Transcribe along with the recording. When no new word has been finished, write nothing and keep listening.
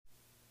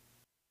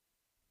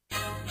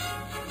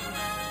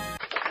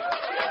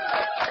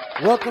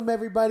Welcome,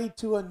 everybody,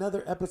 to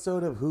another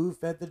episode of Who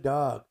Fed the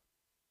Dog.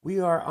 We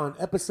are on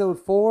episode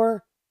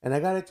 4, and I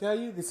got to tell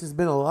you, this has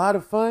been a lot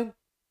of fun.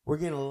 We're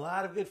getting a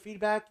lot of good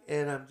feedback,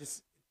 and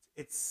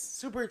it's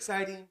super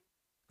exciting.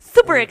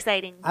 Super And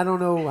exciting. I don't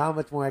know how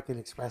much more I can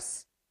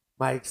express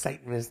my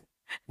excitedness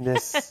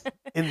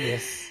in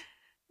this.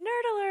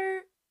 Nerd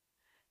alert.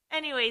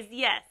 Anyways,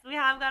 yes, we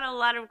have got a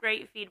lot of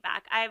great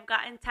feedback. I've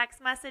gotten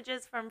text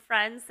messages from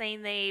friends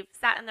saying they've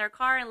sat in their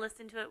car and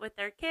listened to it with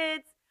their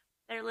kids.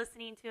 They're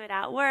listening to it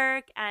at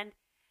work, and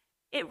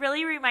it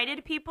really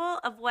reminded people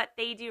of what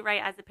they do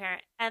right as a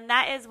parent. And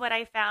that is what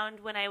I found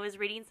when I was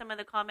reading some of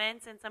the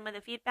comments and some of the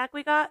feedback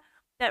we got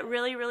that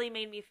really, really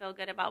made me feel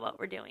good about what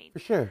we're doing. For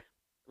sure.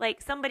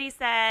 Like somebody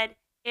said,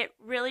 it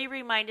really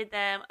reminded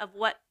them of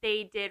what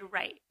they did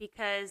right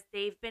because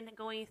they've been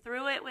going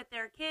through it with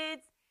their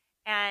kids,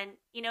 and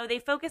they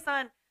focus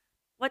on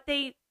what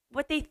they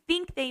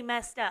think they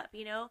messed up.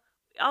 We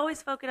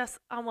always focus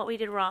on what we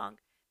did wrong.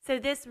 So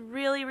this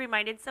really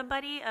reminded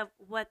somebody of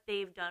what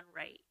they've done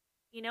right.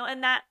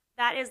 And that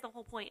is the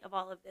whole point of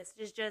all of this,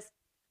 is just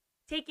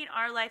taking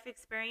our life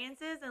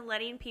experiences and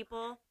letting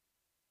people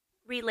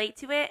relate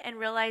to it and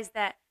realize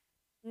that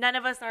none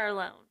of us are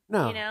alone.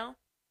 No.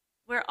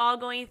 We're all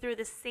going through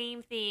the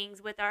same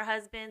things with our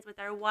husbands, with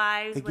our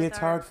wives. It gets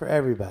hard for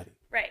everybody.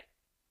 Right.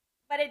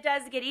 But it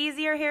does get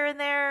easier here and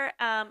there.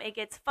 It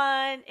gets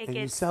fun. And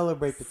you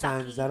celebrate the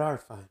times that are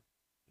fun.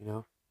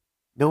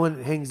 No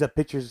one hangs up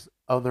pictures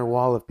on their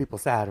wall of people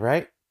sad,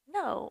 right?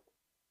 No.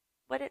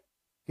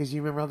 Because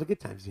you remember all the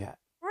good times you had.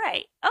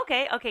 Right.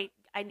 Okay.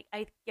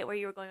 I get where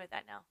you were going with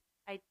that now.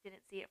 I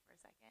didn't see it for a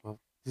second. Well,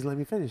 just let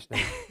me finish now.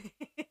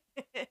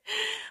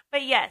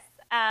 But yes,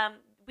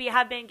 we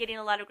have been getting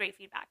a lot of great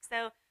feedback.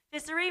 So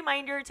just a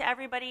reminder to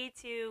everybody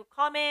to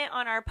comment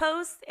on our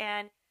posts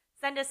and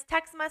send us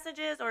text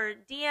messages or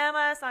DM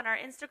us on our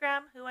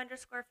Instagram,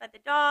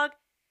 who_fed_the_dog,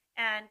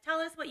 and tell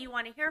us what you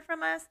want to hear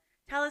from us.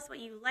 Tell us what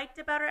you liked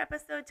about our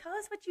episode. Tell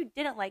us what you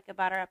didn't like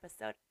about our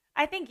episode.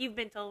 I think you've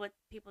been told what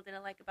people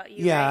didn't like about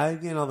you. Yeah, right? I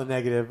get all the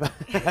negative.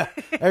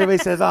 Everybody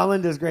says, oh,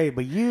 Linda's great,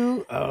 but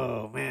you,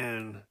 oh,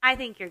 man. I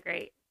think you're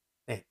great.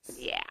 Thanks.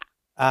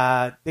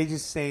 Yeah. They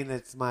just saying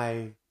that's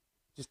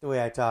just the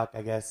way I talk,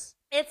 I guess.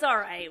 It's all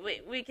right.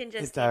 We can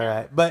just. It's all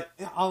right. But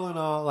all in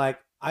all,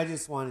 I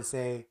just want to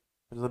say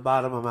from the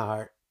bottom of my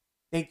heart,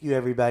 thank you,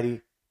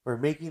 everybody, for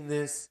making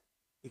this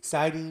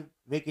exciting,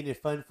 making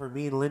it fun for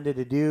me and Linda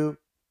to do.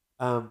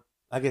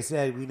 Like I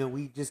said,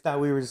 we just thought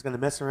we were just going to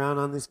mess around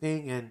on this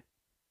thing, and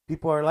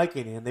people are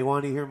liking it, and they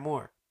want to hear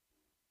more.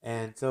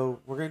 And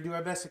so we're going to do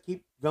our best to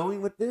keep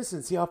going with this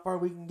and see how far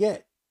we can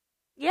get.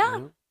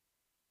 Yeah.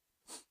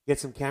 Get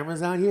some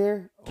cameras out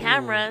here.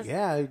 Cameras? Oh,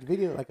 yeah,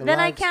 video like a Then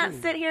live I can't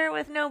stream. sit here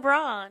with no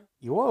bra on.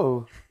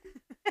 Whoa.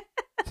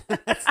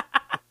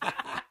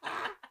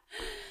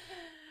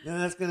 Then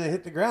that's going to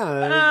hit the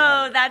ground.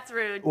 Oh, that's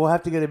rude. We'll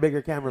have to get a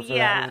bigger camera for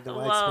yeah. that.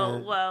 Yeah.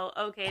 Whoa.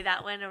 Okay,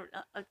 that went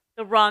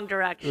the wrong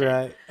direction.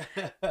 Right.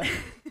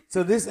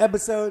 So this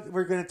episode,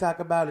 we're going to talk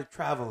about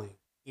traveling.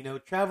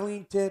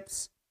 Traveling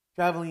tips,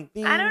 traveling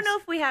themes. I don't know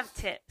if we have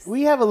tips.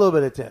 We have a little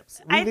bit of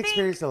tips. I We've think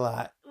experienced a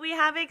lot. We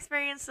have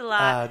experienced a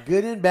lot.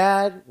 Good and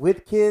bad,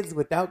 with kids,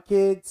 without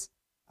kids.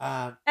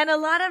 And a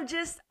lot of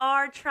just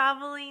our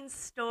traveling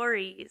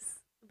stories,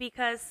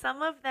 because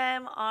some of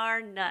them are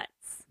nuts.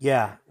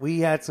 Yeah, we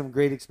had some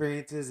great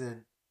experiences,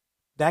 and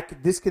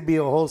this could be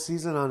a whole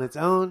season on its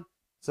own.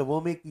 So we'll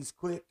make these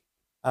quick.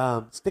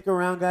 Stick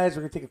around, guys.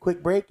 We're going to take a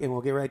quick break, and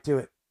we'll get right to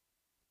it.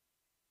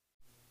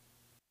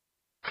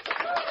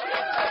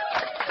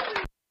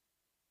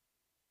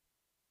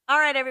 All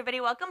right,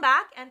 everybody, welcome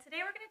back. And today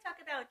we're going to talk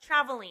about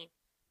traveling,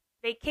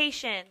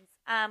 vacations,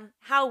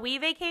 how we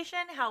vacation,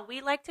 how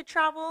we like to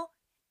travel.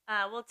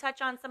 We'll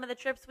touch on some of the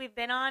trips we've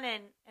been on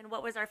and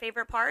what was our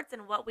favorite parts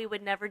and what we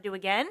would never do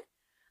again.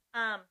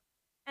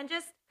 And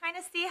just kind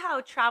of see how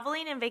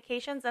traveling and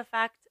vacations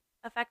affect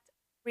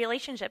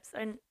relationships,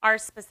 and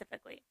ours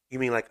specifically. You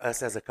mean like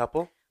us as a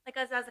couple? Like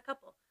us as a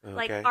couple. Okay.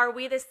 Like, are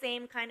we the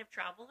same kind of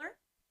traveler?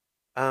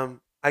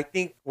 I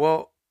think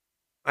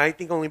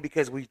only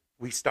because we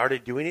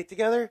started doing it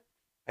together.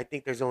 I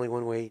think there's only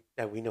one way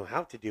that we know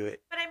how to do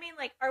it. But I mean,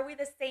 like, are we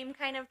the same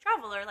kind of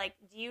traveler? Like,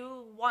 do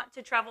you want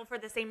to travel for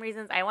the same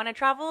reasons I want to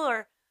travel?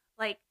 Or,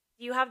 like,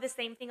 do you have the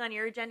same thing on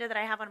your agenda that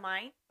I have on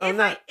mine? If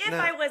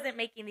I wasn't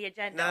making the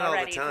agenda not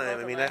already. Not all the time.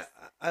 I mean,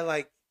 I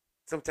like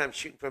sometimes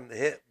shooting from the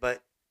hip,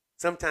 but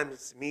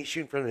sometimes me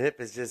shooting from the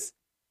hip is just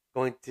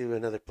going to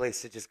another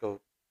place to just go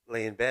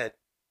lay in bed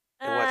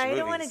and watch movies. I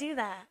don't want to do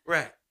that.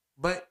 Right.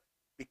 But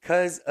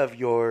because of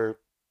your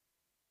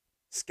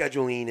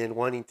scheduling and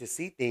wanting to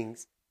see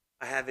things,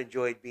 I have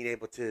enjoyed being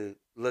able to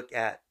look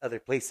at other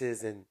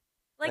places and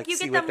like you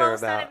see get the what they're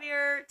most out about. of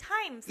your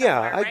time.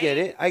 Yeah, I get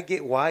it. I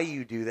get why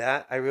you do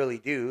that. I really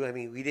do. I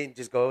mean, we didn't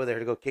just go over there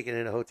to go kick it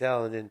in a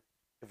hotel, and then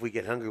if we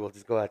get hungry, we'll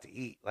just go out to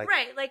eat.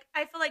 Right. Like,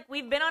 I feel like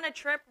we've been on a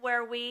trip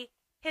where we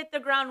hit the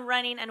ground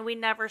running and we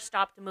never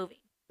stopped moving.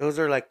 Those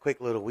are like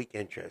quick little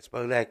weekend trips.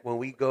 But like when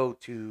we go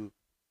to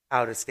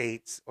out of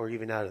states or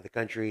even out of the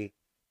country,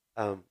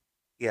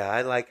 Yeah,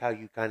 I like how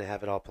you kind of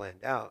have it all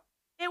planned out.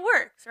 It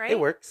works, right? It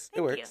works. Thank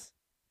It you. works.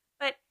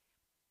 But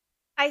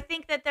I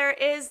think that there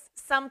is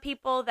some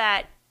people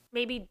that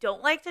maybe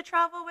don't like to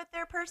travel with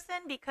their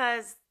person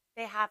because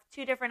they have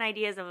two different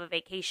ideas of a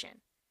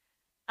vacation.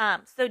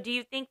 So do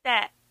you think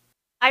that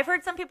I've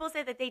heard some people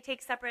say that they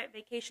take separate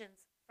vacations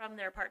from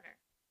their partner?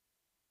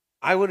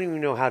 I wouldn't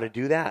even know how to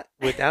do that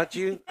without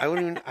you. I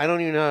wouldn't. Even, I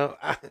don't even know.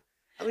 I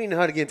don't even know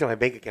how to get into my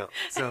bank account.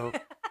 So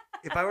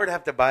if I were to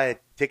have to buy a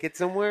ticket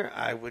somewhere,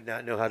 I would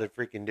not know how to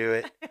freaking do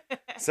it.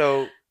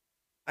 So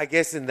I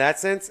guess in that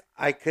sense,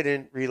 I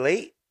couldn't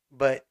relate.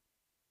 But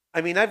I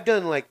mean, I've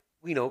done like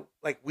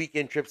like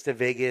weekend trips to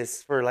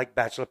Vegas for like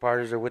bachelor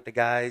parties or with the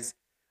guys.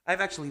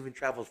 I've actually even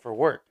traveled for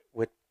work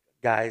with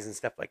guys and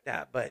stuff like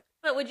that. But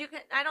would you?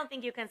 I don't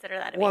think you consider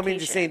that a well, I vacation. mean,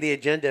 just saying the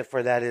agenda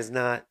for that is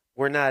not.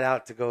 We're not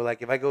out to go.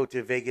 Like if I go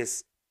to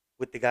Vegas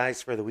with the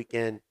guys for the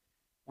weekend,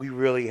 we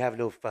really have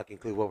no fucking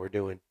clue what we're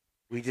doing.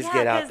 We just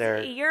get out 'cause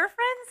there. Your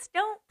friends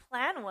don't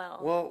plan well.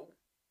 Well,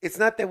 it's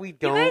not that we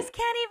don't. You guys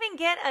can't even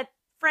get a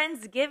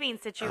Friendsgiving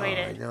Oh,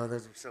 situated. I know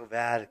those are so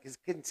bad because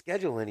couldn't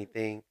schedule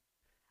anything.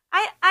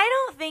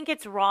 I don't think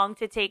it's wrong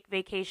to take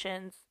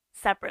vacations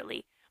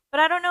separately, but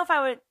I don't know if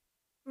I would.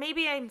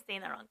 Maybe I'm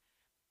saying that wrong.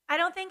 I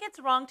don't think it's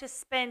wrong to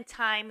spend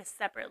time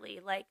separately.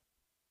 Like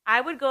I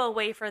would go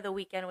away for the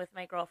weekend with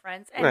my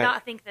girlfriends and Right.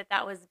 not think that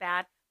that was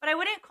bad, but I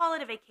wouldn't call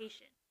it a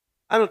vacation.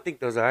 I don't think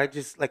those are. I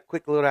just like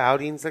quick little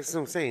outings. Like what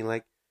I'm saying,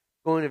 like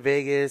going to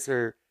Vegas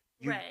or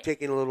you Right.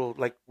 taking a little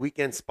like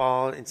weekend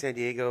spa in San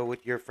Diego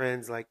with your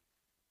friends. Like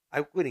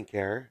I wouldn't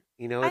care.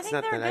 You know, I it's think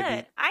not they're that I'd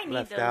good. be I need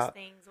left those out.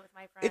 things with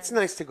my friends. It's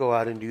nice to go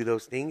out and do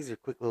those things or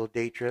quick little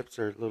day trips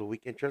or little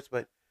weekend trips,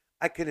 but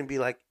I couldn't be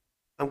like,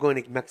 I'm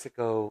going to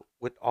Mexico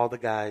with all the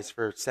guys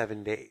for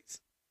 7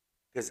 days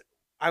because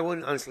I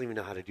wouldn't honestly even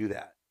know how to do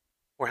that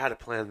or how to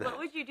plan that. What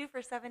would you do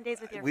for 7 days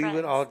with your We friends?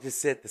 would all just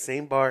sit at the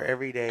same bar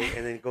every day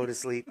and then go to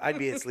sleep. I'd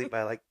be asleep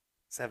by like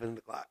 7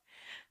 o'clock.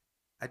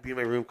 I'd be in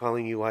my room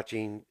calling you,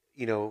 watching,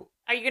 Are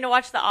you going to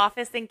watch The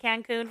Office in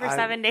Cancun for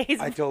 7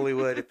 days? I totally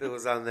would if it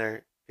was on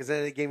there because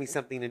then it gave me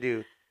something to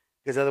do.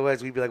 Because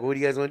otherwise we'd be like, what do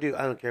you guys want to do?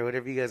 I don't care.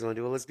 Whatever you guys want to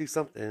do. Well, let's do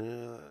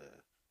something.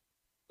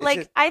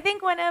 I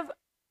think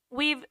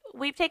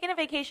we've taken a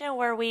vacation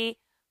where we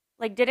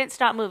like didn't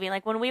stop moving.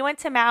 Like when we went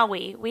to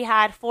Maui, we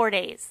had 4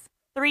 days,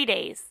 3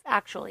 days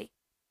actually.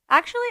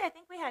 Actually, I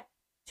think we had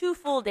 2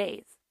 full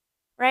days,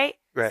 right?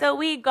 Right. So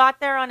we got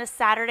there on a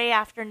Saturday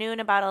afternoon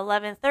about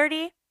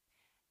 11:30,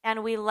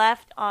 and we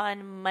left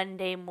on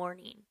Monday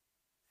morning.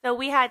 So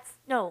we had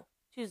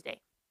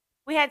Tuesday.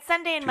 We had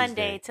Sunday and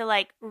Monday Tuesday. to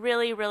like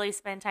really, really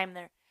spend time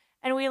there.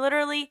 And we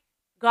literally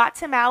got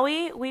to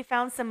Maui. We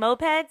found some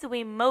mopeds.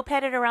 We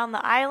mopeded around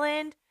the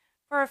island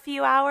for a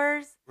few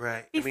hours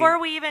Right. before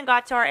we even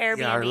got to our Airbnb.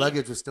 Yeah, our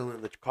luggage was still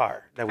in the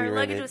car that we Our were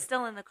luggage in. was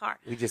still in the car.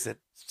 We just said,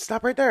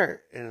 stop right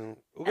there. And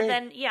okay.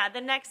 And then, the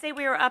next day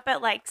we were up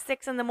at like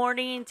 6 in the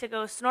morning to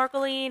go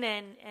snorkeling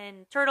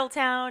and Turtle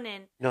Town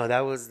and No, that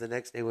was the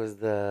next day was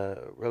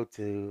the road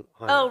to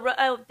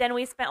Hana. then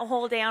we spent a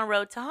whole day on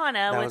Road to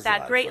Hana That with was a lot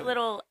that of great fun.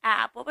 little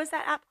app. What was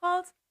that app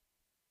called?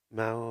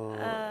 Mao.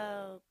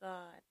 Oh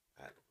God,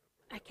 I don't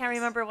I can't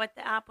remember what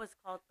the app was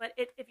called. But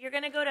if you're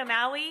gonna go to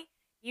Maui,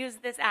 use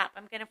this app.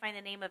 I'm gonna find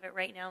the name of it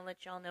right now and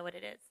let y'all know what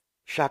it is.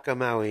 Shaka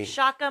Maui.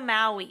 Shaka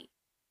Maui.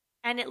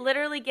 And it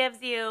literally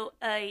gives you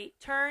a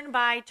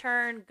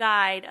turn-by-turn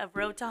guide of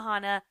Road to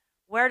Hana,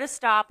 where to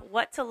stop,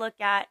 what to look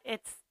at.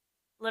 It's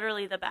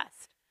literally the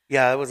best.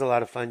 Yeah, it was a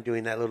lot of fun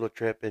doing that little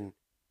trip and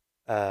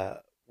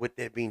with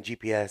it being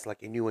GPS,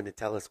 like it knew when to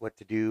tell us what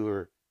to do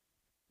or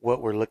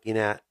what we're looking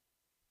at.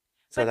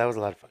 So But- that was a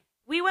lot of fun.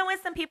 We went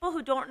with some people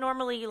who don't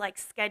normally like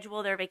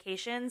schedule their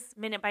vacations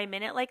minute by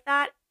minute like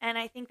that, and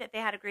I think that they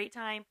had a great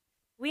time.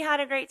 We had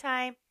a great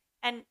time,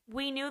 and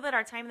we knew that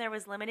our time there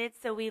was limited,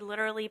 so we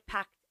literally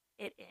packed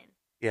it in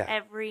Yeah.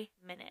 every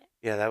minute.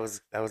 Yeah, that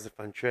was a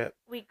fun trip.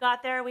 We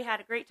got there, we had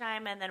a great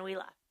time, and then we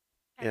left.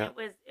 And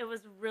Yeah. it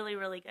was really,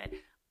 really good.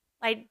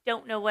 I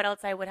don't know what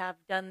else I would have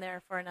done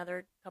there for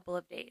another couple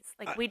of days.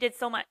 Like we did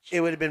so much. It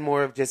would have been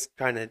more of just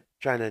trying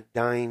to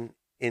dine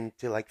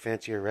into like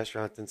fancier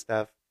restaurants and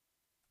stuff.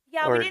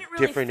 Yeah, or we didn't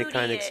really different foodie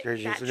kind of it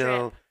excursions. that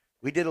No, trip.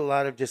 we did a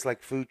lot of just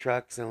like food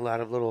trucks and a lot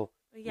of little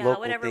Yeah,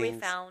 local whatever we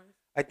things. found.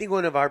 I think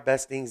one of our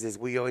best things is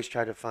we always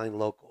try to find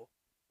local.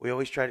 We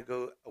always try to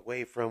go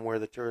away from where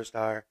the tourists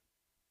are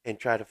and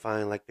try to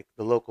find like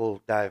the local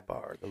dive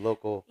bar, the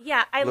local.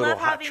 Yeah, I little love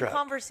hot having truck.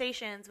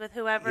 conversations with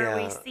whoever Yeah,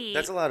 we see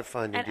that's a lot of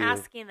fun to and do.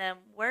 asking them,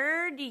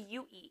 where do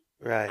you eat?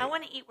 Right. I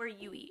want to eat where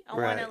you eat. I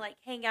want to Right. like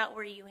hang out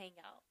where you hang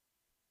out.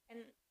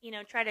 And,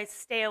 try to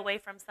stay away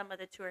from some of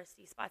the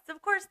touristy spots.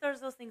 Of course, there's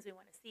those things we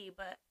want to see,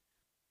 but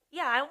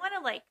yeah, I want to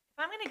like, if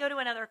I'm going to go to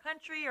another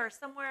country or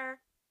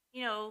somewhere,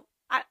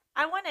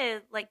 I want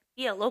to like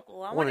be a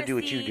local. I want to do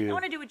what you do. I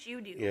want to do what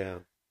you do. Yeah.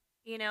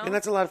 And And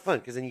that's a lot of fun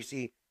because then you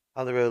see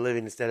how they're really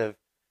living instead of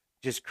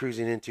just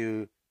cruising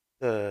into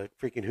the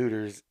freaking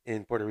Hooters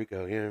in Puerto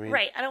Rico. You know what I mean?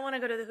 right. I don't want to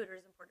go to the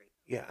Hooters in Puerto Rico.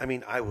 Yeah. I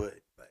mean, I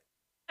would, but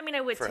I mean,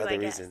 I would for too, other I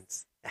guess.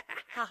 reasons.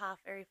 Haha,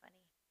 very funny.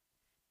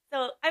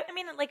 So I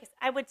mean, like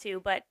I would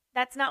too, but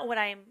that's not what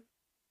I'm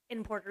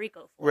in Puerto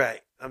Rico for.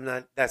 Right. I'm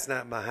not. That's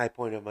not my high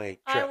point of my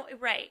trip.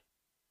 Right.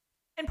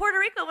 And Puerto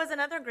Rico was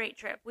another great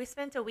trip. We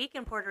spent a week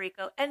in Puerto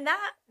Rico, and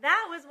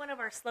that was one of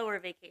our slower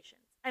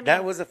vacations. I mean,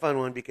 that was a fun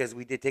one because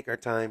we did take our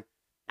time.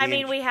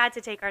 We had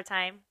to take our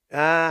time.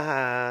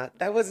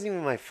 That wasn't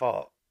even my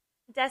fault.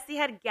 Desi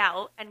had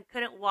gout and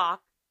couldn't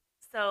walk,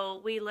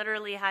 so we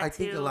literally had to. I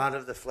think a lot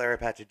of the flare up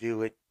had to do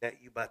with that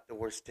you bought the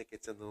worst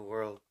tickets in the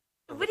world.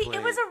 But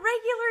it was a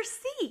regular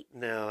seat.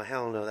 No,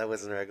 hell no, that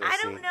wasn't a regular seat.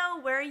 I don't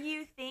know where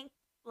you think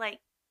like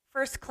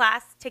first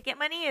class ticket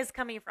money is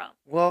coming from.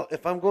 Well,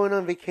 if I'm going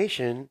on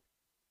vacation,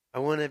 I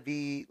want to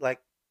be like,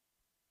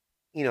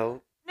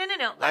 No.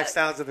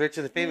 Lifestyles of the Rich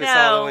and the Famous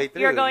all the way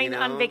through. You're going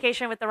on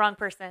vacation with the wrong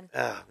person.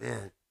 Oh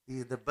man,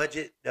 the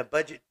budget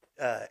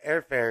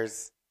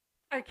airfares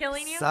are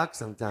killing you. Suck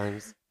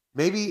sometimes.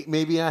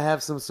 Maybe I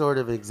have some sort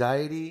of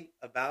anxiety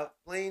about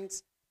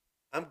planes.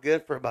 I'm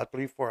good for about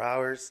 3-4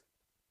 hours,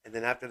 and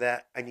then after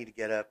that, I need to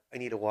get up. I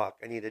need to walk.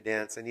 I need to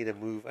dance. I need to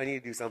move. I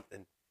need to do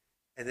something.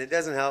 And it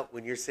doesn't help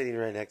when you're sitting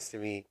right next to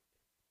me,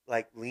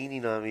 like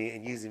leaning on me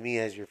and using me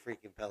as your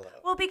freaking pillow.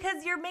 Well,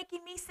 because you're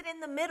making me sit in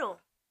the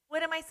middle.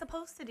 What am I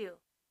supposed to do?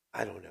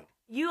 I don't know.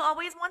 You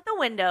always want the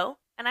window,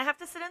 and I have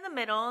to sit in the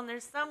middle, and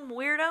there's some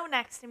weirdo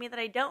next to me that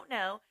I don't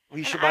know.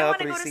 We should buy all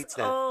 3 seats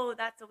then. Oh,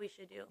 that's what we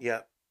should do.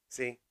 Yeah.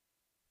 See?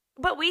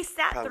 But we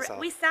sat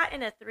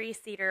in a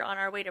 3-seater on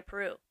our way to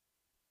Peru,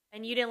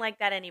 and you didn't like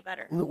that any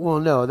better. Well,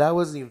 no, that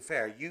wasn't even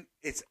fair.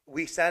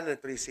 We sat in a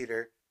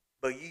 3-seater,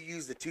 but you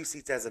used the 2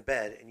 seats as a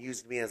bed and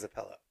used me as a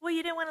pillow. Well,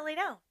 you didn't want to lay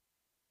down.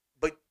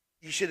 But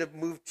you should have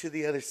moved to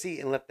the other seat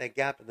and left that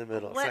gap in the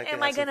middle. What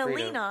am I going to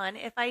lean on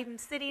if I'm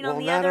sitting on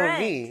the not other on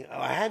end? Me. Oh,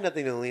 I had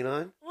nothing to lean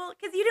on. Well,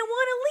 because you didn't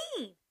want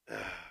to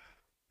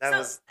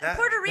lean.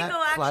 Puerto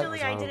Rico,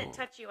 actually, I didn't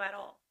touch you at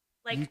all.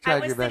 Like, I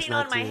was sitting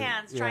on my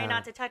hands trying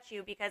not to touch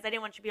you because I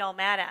didn't want you to be all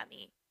mad at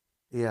me.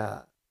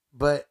 Yeah.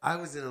 But I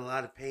was in a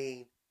lot of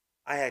pain.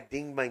 I had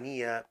dinged my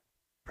knee up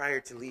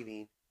prior to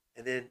leaving.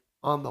 And then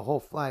on the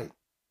whole flight,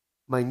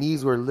 my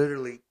knees were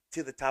literally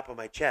to the top of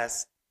my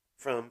chest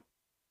from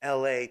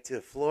L.A. to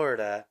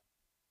Florida.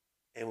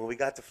 And when we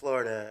got to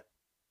Florida,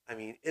 I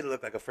mean, it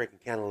looked like a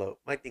freaking cantaloupe.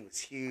 My thing was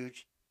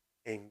huge.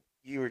 And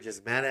you were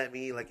just mad at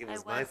me like it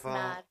was my fault.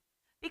 Mad.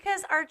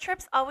 Because our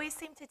trips always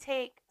seem to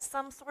take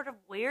some sort of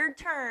weird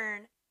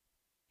turn,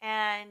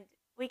 and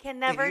we can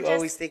never you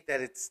always think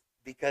that it's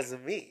because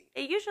of me.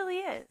 It usually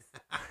is.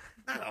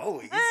 Not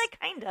always.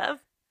 Kind of.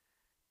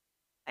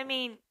 I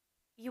mean,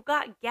 you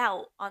got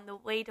gout on the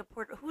way to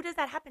Puerto. Who does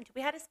that happen to?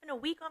 We had to spend a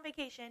week on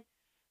vacation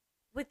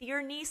with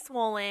your knee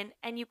swollen,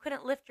 and you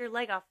couldn't lift your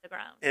leg off the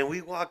ground. And we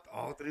walked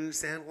all through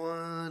San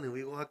Juan, and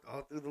we walked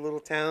all through the little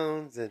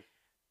towns, and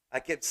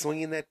I kept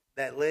swinging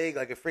that leg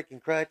like a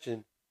freaking crutch,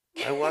 and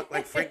I walked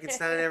like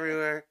Frankenstein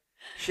everywhere.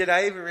 Shit,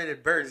 I even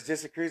rented birds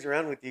just to cruise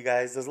around with you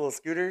guys. Those little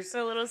scooters.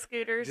 The little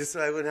scooters. Just so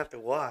I wouldn't have to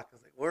walk. I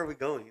was like, where are we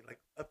going? Like,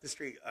 up the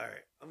street. All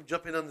right. I'm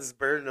jumping on this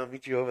bird, and I'll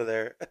meet you over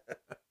there.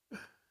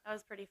 That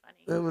was pretty funny.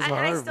 That was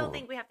horrible. And I still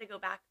think we have to go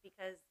back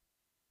because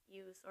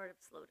you sort of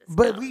slowed us down.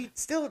 But we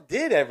still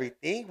did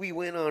everything. We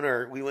went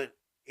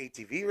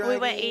ATV riding. We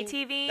went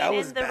ATV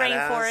in the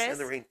rainforest. In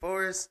the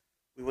rainforest.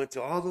 We went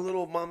to all the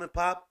little mom and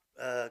pop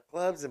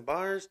clubs and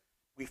bars.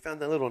 We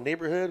found that little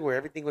neighborhood where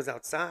everything was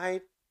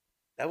outside.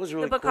 That was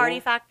really cool. The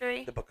Bacardi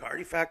factory. The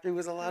Bacardi factory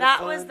was a lot of fun.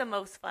 That was the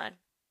most fun.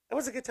 That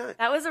was a good time.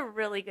 That was a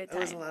really good time.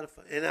 That was a lot of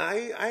fun. And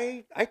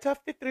I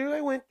toughed it through.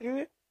 I went through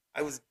it.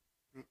 I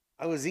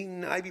was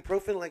eating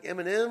ibuprofen like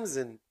M&Ms,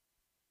 and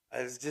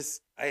I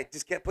just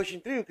kept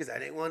pushing through because I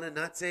didn't want to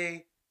not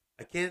say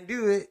I can't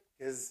do it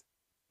because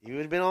you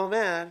would have been all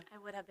mad.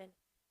 I would have been.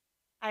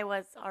 I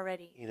was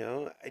already.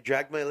 I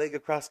dragged my leg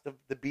across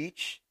the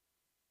beach.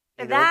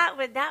 That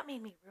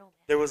made me real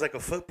mad. There was like a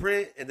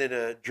footprint and then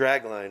a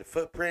drag line.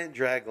 Footprint,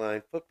 drag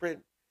line.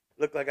 Footprint.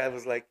 Looked like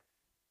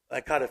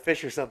I caught a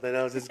fish or something.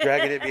 I was just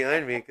dragging it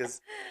behind me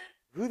because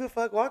who the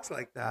fuck walks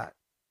like that?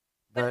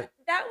 But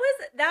that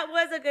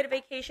was a good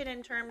vacation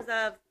in terms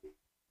of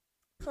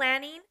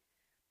planning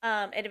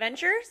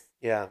adventures.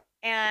 Yeah.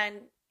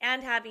 And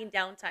having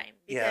downtime.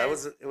 Yeah, it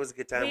was a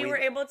good time. We were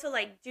able to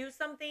like do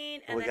something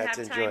and then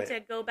have time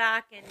to go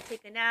back and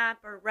take a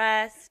nap or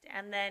rest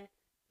and then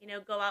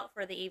go out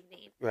for the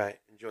evening. Right.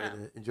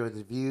 Enjoy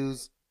the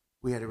views.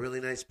 We had a really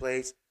nice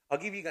place. I'll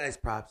give you guys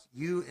props.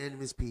 You and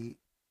Miss P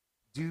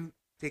do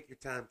take your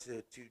time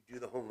to do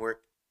the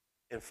homework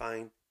and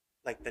find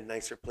like the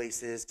nicer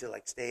places to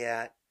like stay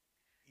at.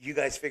 You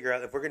guys figure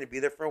out if we're going to be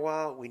there for a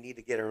while, we need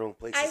to get our own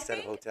place instead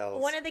of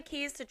hotels. One of the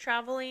keys to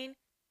traveling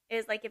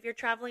is like if you're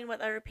traveling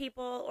with other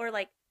people or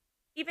like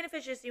even if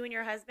it's just you and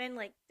your husband,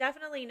 like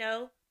definitely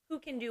know who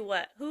can do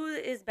what, who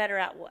is better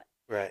at what.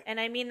 Right. And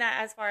I mean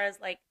that as far as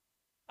like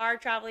our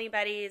traveling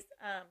buddies,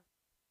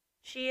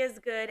 she is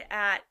good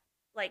at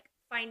like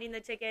finding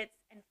the tickets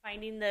and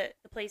finding the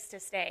place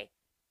to stay.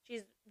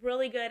 She's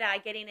really good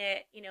at getting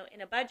it,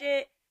 in a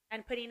budget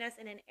and putting us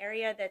in an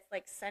area that's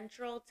like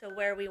central to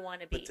where we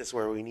want to be. Puts us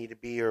where we need to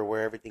be, or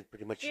where everything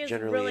pretty much She is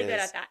generally really is. good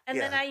at that. And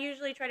Yeah. then I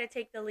usually try to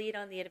take the lead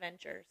on the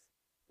adventures.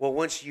 Well,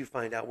 once you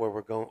find out where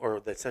we're going, or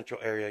the central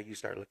area, you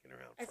start looking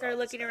around. I started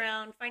looking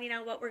around, finding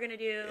out what we're going to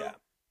do, Yeah.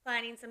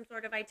 planning some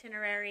sort of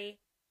itinerary,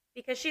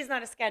 because she's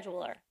not a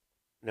scheduler.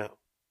 No,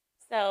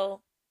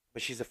 So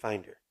but she's a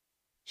finder.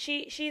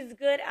 she's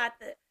good at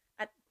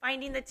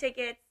finding the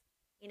tickets,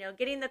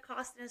 getting the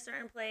cost in a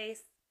certain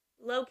place,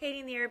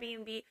 locating the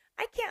Airbnb.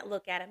 I can't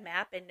look at a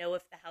map and know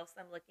if the house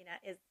I'm looking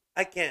at is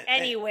I can't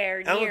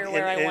anywhere near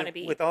where I want to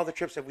be. With all the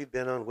trips that we've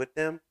been on with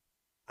them,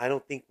 I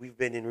don't think we've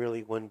been in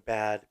really one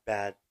bad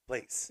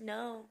place.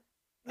 No,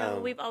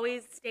 we've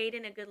always stayed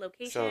in a good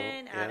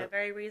location at a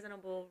very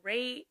reasonable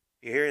rate.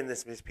 You're hearing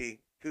this, Miss P.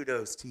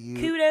 Kudos to you.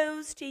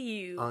 Kudos to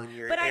you. On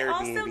your but I Airbnb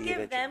also give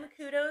adventure. them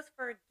kudos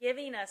for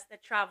giving us the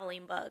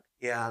traveling bug.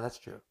 Yeah, that's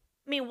true.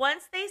 I mean,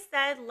 once they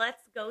said,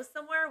 let's go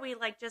somewhere, we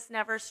just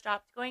never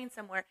stopped going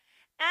somewhere.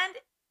 And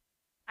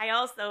I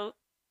also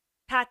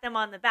pat them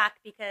on the back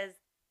because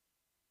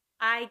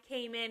I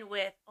came in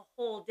with a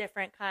whole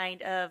different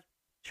kind of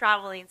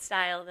traveling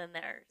style than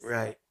theirs.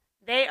 Right.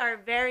 They are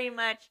very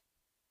much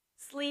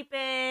sleep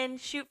in,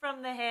 shoot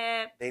from the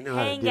hip, They know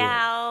how to hang do it.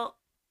 out,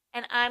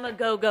 and I'm a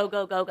go, go,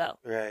 go, go, go.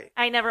 Right.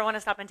 I never want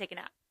to stop and take a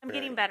nap. I'm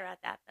getting Right. better at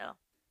that, though.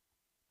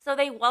 So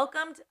they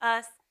welcomed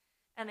us,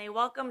 and they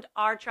welcomed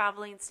our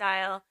traveling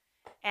style,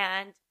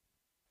 and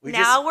We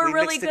we're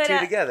really mixed the good two at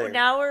together.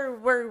 now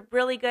we're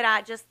really good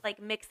at just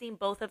mixing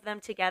both of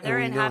them together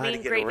we and know how to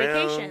having get great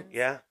around. vacations.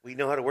 Yeah, we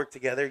know how to work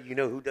together. You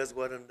know who does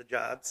what on the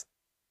jobs.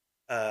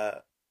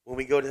 When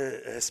we go to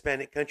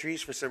Hispanic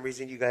countries, for some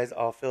reason, you guys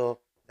all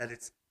feel that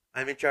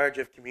I'm in charge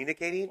of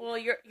communicating. Well,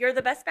 you're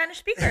the best Spanish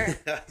speaker.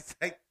 It's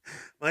like,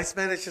 my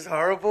Spanish is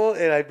horrible,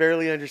 and I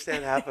barely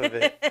understand half of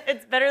it.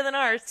 It's better than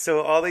ours.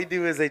 So all they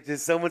do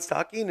is someone's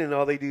talking, and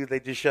all they do is they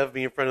just shove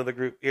me in front of the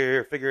group.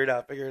 Here, figure it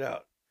out.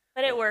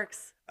 But it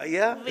works.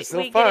 Yeah, We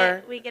so get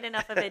far we get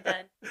enough of it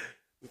done.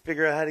 we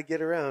figure out how to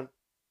get around.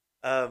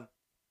 But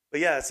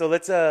yeah, so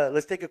let's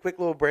take a quick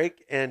little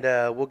break, and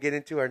we'll get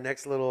into our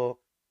next little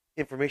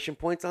information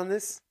points on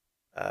this.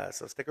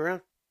 So stick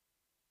around.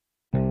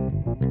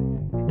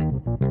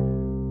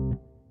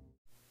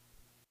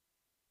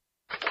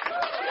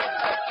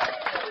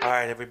 All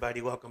right,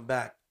 everybody, welcome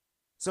back.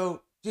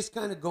 So just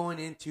kind of going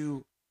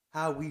into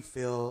how we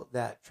feel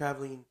that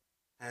traveling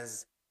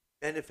has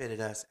benefited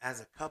us as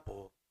a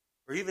couple,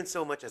 or even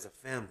so much as a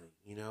family,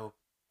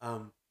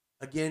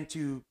 Again,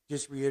 to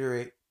just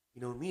reiterate,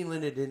 me and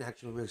Linda didn't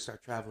actually really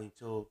start traveling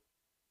till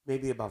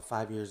maybe about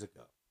 5 years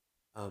ago.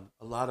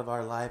 A lot of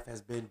our life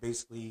has been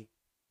basically,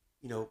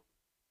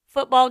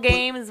 Football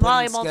games, putting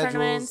volleyball schedules-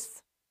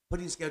 tournaments.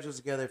 putting schedules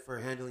together for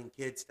handling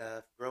kid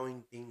stuff,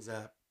 growing things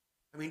up.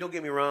 I mean, don't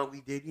get me wrong, we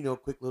did,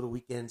 quick little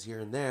weekends here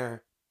and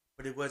there,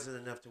 but it wasn't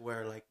enough to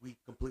where we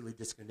completely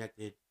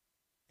disconnected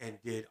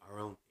and did our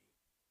own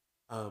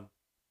thing.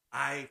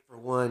 I, for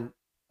one,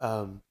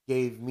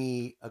 gave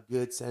me a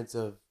good sense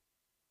of,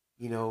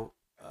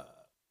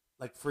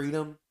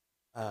 freedom,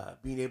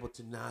 being able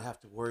to not have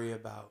to worry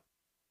about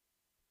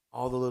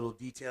all the little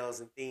details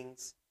and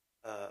things,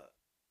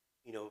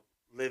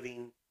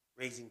 living,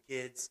 raising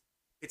kids.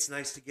 It's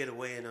nice to get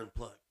away and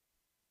unplug.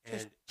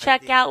 Just And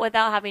check out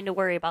without having to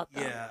worry about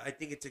them. Yeah, I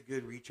think it's a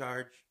good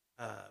recharge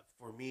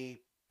for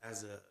me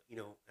as a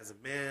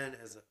man,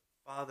 as a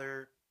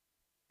father,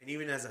 and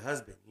even as a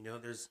husband.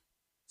 There's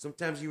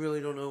sometimes you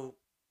really don't know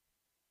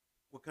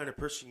what kind of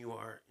person you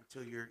are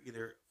until you're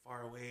either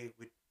far away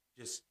with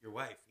just your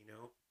wife,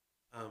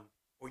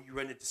 or you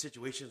run into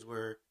situations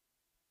where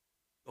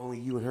only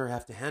you and her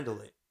have to handle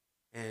it,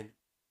 and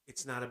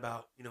it's not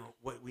about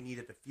what we need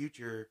at the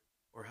future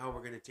or how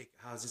we're going to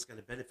how is this going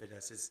to benefit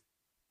us. Is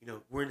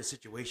we're in a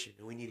situation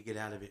and we need to get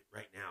out of it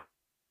right now,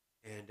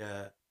 and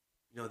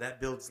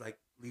that builds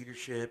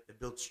leadership, it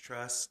builds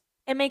trust.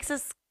 It makes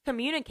us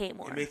communicate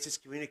more. It makes us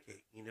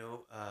communicate.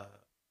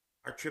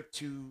 Our trip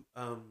to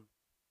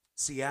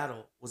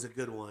Seattle was a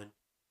good one,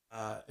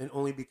 and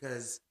only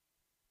because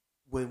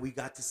when we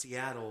got to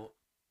Seattle,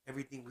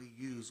 everything we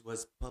used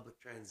was public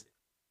transit.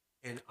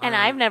 And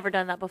I've never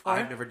done that before.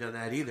 I've never done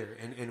that either.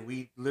 And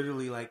we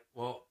literally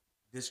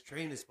this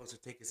train is supposed to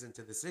take us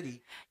into the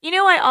city.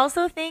 I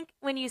also think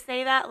when you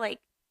say that,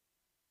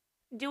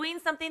 doing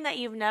something that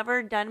you've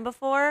never done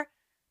before,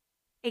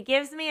 it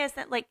gives me a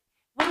sense,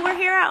 when we're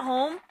here at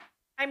home,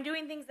 I'm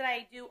doing things that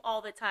I do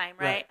all the time,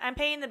 right? I'm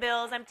paying the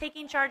bills, I'm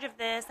taking charge of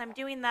this, I'm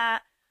doing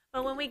that.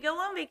 But when we go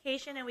on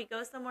vacation and we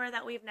go somewhere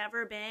that we've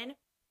never been,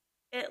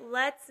 it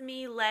lets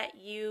me let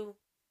you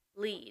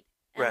lead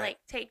and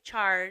take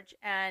charge,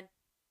 and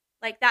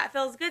that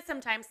feels good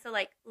sometimes to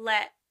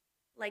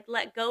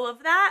let go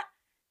of that.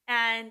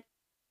 And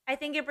I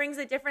think it brings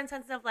a different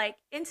sense of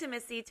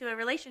intimacy to a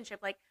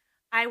relationship.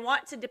 I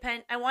want to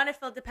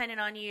feel dependent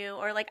on you,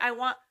 or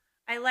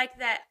I like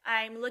that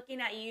I'm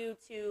looking at you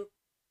to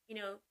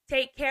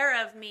take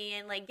care of me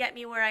and get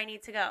me where I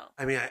need to go.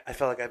 I mean, I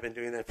felt like I've been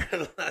doing that for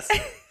the last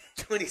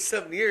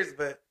 20-something years,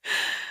 but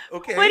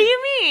Okay. What do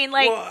you mean?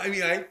 Like, well, I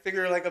mean, I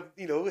figure like I'm,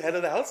 head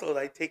of the household.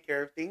 I take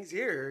care of things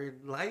here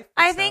in life.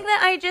 I think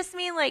that I just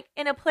mean like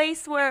in a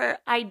place where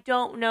I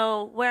don't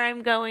know where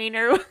I'm going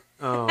or.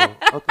 Oh,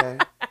 okay.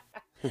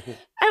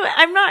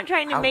 I'm not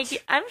trying to make you.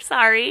 I'm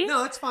sorry.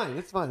 No, it's fine.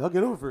 It's fine. I'll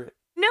get over it.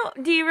 No,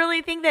 do you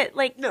really think that,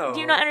 like, No. do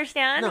you not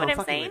understand No, what I'm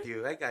I'm saying? with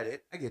you. I got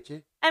it. I get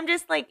you. I'm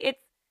just like,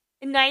 it's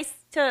nice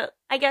to,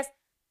 I guess,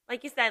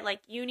 like you said,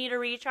 like, you need a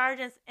recharge,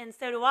 and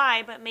so do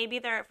I, but maybe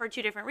they're for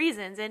two different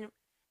reasons. And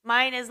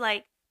mine is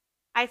like,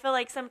 I feel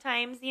like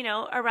sometimes,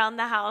 around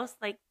the house,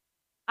 like,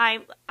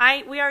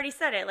 we already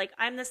said it, like,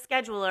 I'm the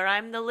scheduler,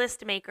 I'm the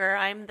list maker,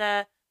 I'm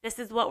the, this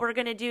is what we're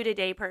going to do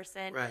today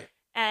person. Right.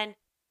 And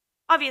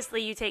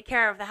obviously you take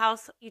care of the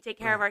house, you take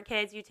care of our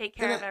kids, you take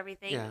care of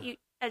everything.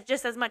 Yeah.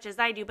 Just as much as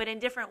I do, but in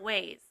different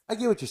ways. I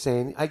get what you're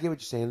saying.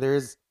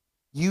 There's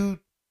you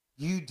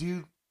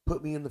do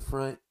put me in the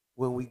front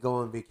when we go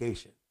on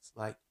vacations.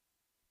 Like,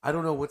 I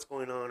don't know what's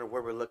going on or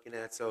where we're looking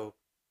at, so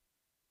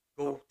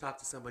go talk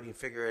to somebody and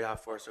figure it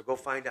out for us, or go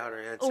find out our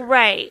answer.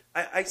 Right.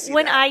 I see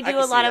when that. I do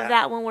a lot of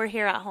that when we're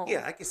here at home.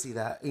 Yeah, I can see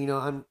that.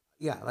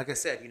 Like I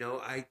said,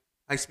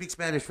 I speak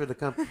Spanish for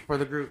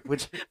the group,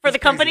 which for the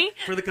company.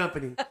 For the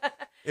company.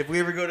 If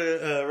we ever go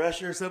to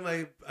Russia or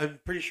something, I'm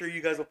pretty sure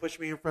you guys will push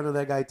me in front of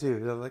that guy too.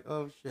 And I'm like,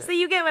 oh shit. So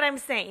you get what I'm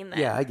saying then?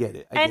 Yeah, I get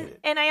it.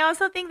 And I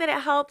also think that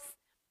it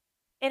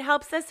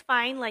helps us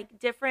find like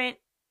different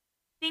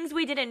things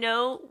we didn't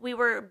know we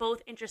were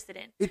both interested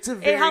in.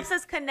 It helps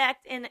us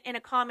connect in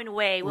a common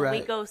way when we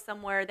go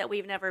somewhere that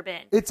we've never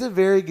been. It's a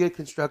very good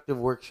constructive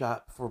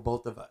workshop for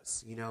both of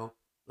us,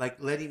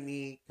 like letting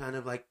me kind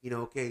of like,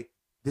 okay,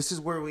 this is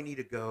where we need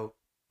to go.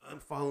 I'm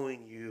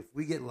following you. If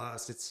we get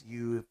lost, it's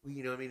you. If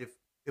we,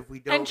 if we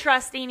don't, and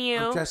trusting you.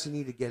 I'm trusting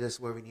you to get us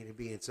where we need to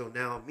be. And so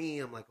now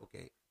I'm like,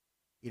 okay,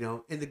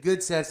 in the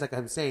good sense, like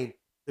I'm saying,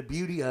 the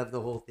beauty of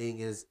the whole thing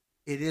is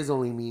it is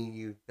only me and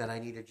you that I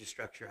need to just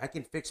structure. I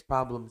can fix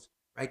problems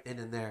right then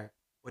and there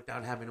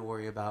without having to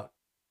worry about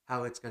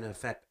how it's going to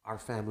affect our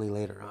family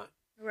later on.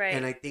 Right.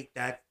 And I think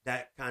that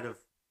kind of,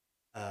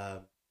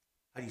 how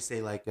do you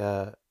say, like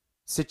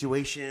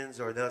situations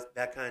or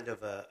that kind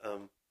of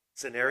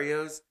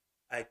scenarios,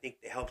 I think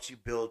it helps you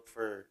build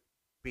for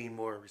being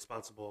more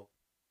responsible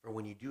for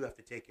when you do have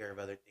to take care of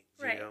other things.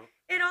 Right.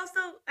 It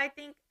also, I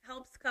think,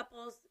 helps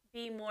couples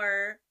be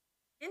more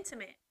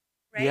intimate.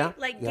 Right? Yeah,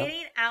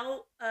 getting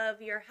out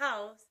of your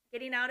house,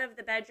 getting out of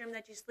the bedroom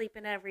that you sleep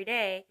in every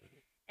day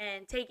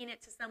and taking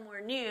it to somewhere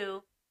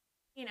new,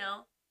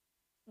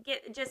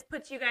 just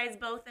puts you guys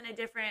both in a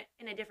different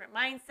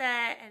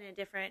mindset and a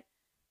different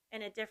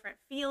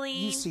feeling.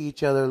 You see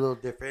each other a little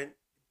different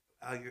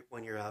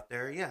when you're out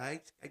there. Yeah, I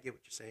get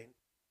what you're saying.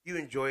 You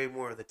enjoy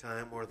more of the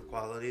time, more of the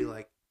quality.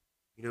 Like,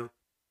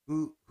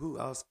 who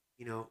else,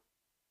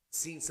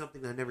 seeing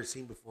something I've never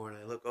seen before, and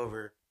I look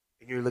over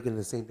and you're looking at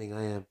the same thing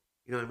I am.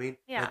 You know what I mean?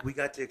 Yeah. Like we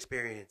got to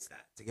experience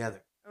that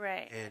together.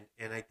 Right.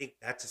 And I think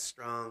that's a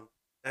strong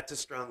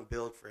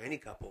build for any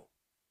couple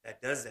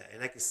that does that.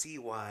 And I can see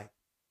why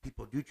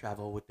people do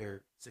travel with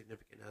their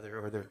significant other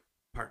or their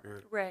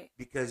partner. Right.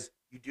 Because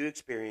you do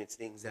experience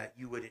things that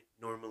you wouldn't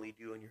normally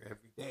do in your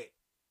everyday.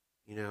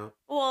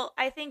 Well,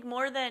 I think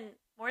more than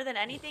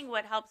anything,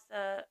 what helps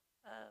a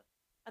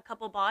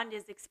couple bond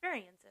is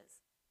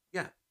experiences.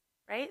 Yeah.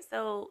 Right?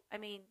 So, I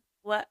mean,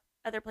 what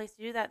other place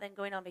to do that than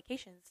going on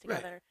vacations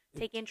together,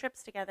 taking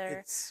trips together?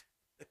 It's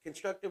a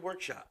constructive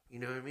workshop. You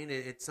know what I mean?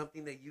 It's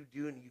something that you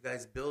do and you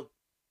guys build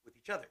with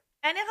each other.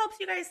 And it helps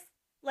you guys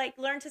like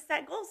learn to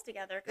set goals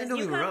together. And don't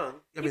get me wrong.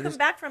 You come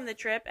back from the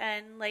trip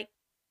and like,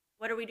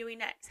 what are we doing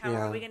next? How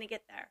are we going to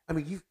get there? I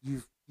mean,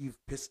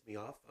 you've pissed me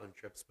off on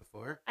trips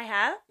before. I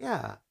have?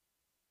 Yeah.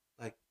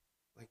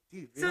 Like,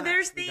 dude, relax, so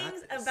there's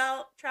things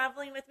about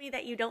traveling with me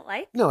that you don't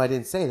like? No, I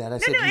didn't say that. I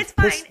said it's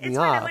fine. It's fine.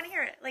 I want to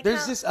hear it. Like,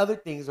 there's just other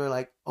things where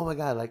like, oh my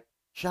God, like,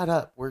 shut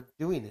up. We're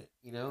doing it,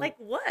 Like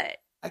what?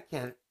 I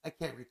can't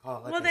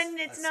recall. Like well, then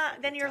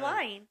then you're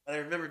lying. But I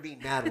remember being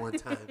mad one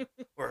time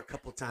or a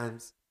couple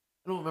times.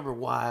 I don't remember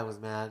why I was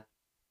mad,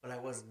 but I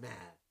was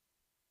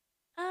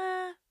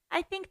mad.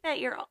 I think that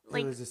you're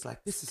like... It was just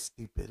like, this is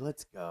stupid.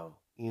 Let's go,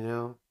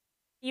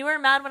 You were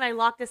mad when I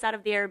locked us out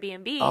of the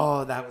Airbnb.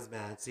 Oh, that was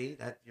mad. See,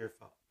 that's your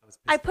fault.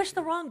 I pushed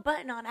the wrong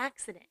button on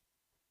accident.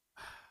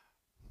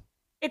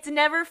 It's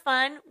never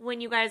fun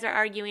when you guys are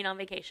arguing on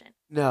vacation.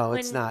 No,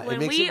 it's not. When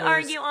we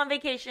argue on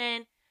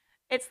vacation,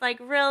 it's like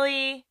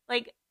really,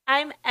 like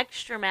I'm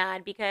extra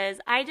mad because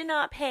I did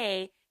not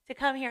pay to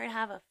come here and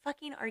have a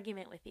fucking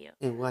argument with you.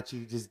 And watch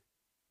you just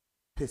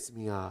piss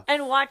me off.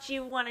 And watch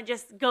you want to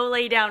just go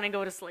lay down and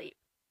go to sleep.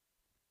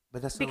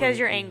 But that's because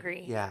you're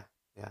angry. Yeah.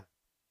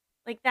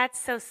 Like that's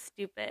so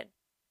stupid.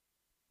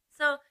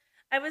 So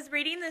I was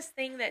reading this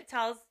thing that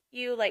tells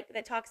you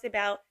that talks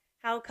about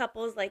how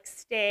couples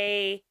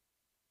stay,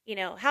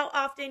 how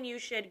often you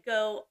should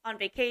go on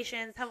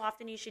vacations, how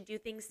often you should do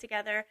things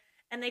together.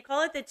 And they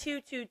call it the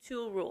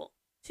 2-2-2 rule.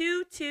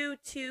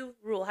 2-2-2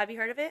 rule. Have you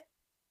heard of it?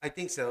 I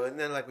think so. And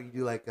then when you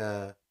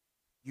do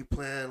you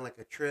plan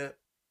a trip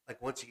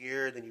like once a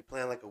year, then you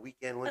plan like a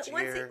weekend once a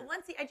year.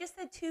 I just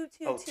said two.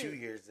 2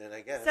 years then,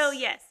 I guess. So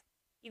yes,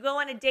 you go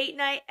on a date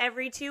night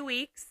every 2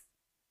 weeks.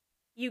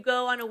 You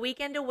go on a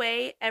weekend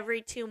away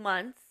every 2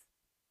 months,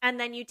 and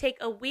then you take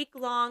a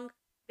week-long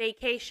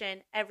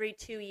vacation every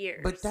 2 years.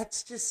 But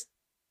that's just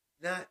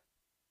not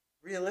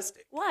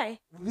realistic. Why?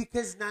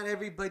 Because not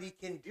everybody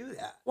can do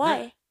that.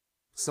 Why?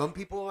 Some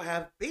people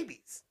have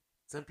babies.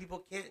 Some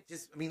people can't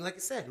just. I mean, like I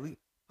said,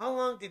 how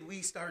long did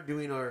we start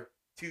doing our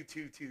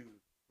 2-2-2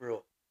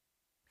 rule?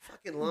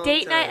 Fucking long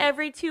Date time. night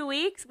every 2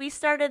 weeks. We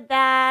started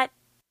that.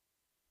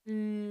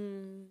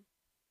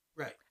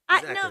 Right.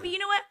 Exactly. No, but you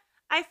know what?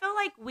 I feel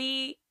like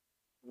we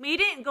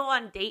didn't go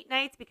on date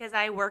nights because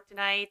I worked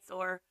nights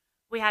or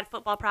we had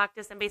football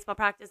practice and baseball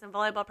practice and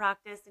volleyball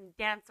practice and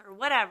dance or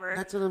whatever.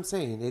 That's what I'm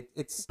saying.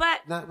 It's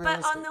not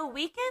realistic. But on the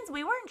weekends,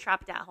 we weren't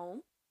trapped at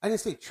home. I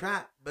didn't say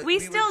trapped, but we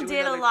still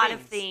did a lot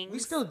of things. We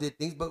still did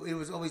things, but it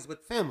was always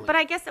with family. But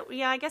I guess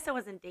it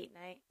wasn't date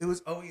night. It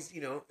was always,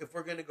 if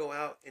we're going to go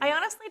out. I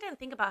honestly didn't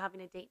think about having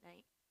a date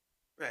night.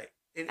 Right.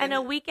 And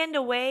a weekend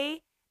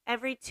away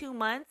every 2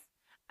 months.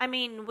 I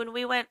mean, when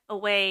we went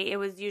away, it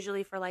was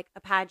usually for like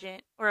a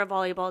pageant or a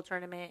volleyball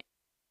tournament.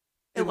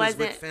 It was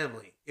with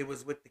family. It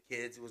was with the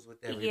kids. It was with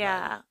everybody.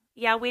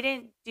 Yeah. We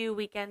didn't do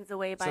weekends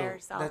away by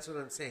ourselves. That's what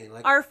I'm saying.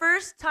 Like our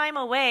first time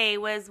away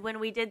was when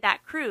we did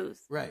that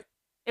cruise. Right.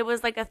 It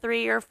was like a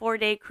 3 or 4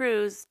 day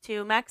cruise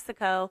to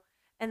Mexico,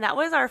 and that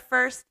was our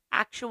first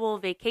actual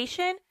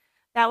vacation.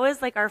 That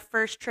was like our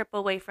first trip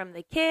away from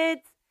the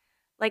kids,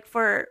 like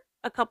for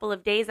a couple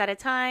of days at a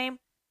time.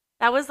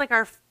 That was like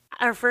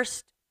our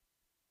first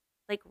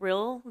like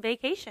real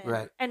vacation.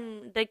 Right.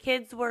 And the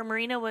kids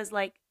Marina was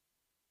like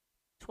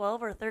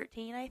 12 or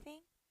 13, I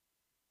think.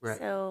 Right.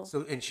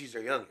 So and she's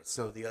our youngest.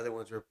 So the other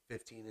ones were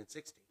 15 and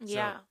 16.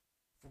 Yeah.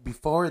 So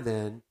before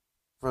then,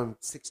 from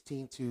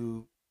 16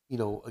 to,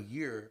 a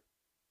year,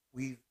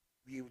 we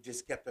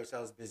just kept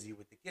ourselves busy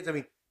with the kids. I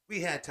mean,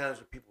 we had times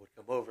where people would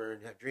come over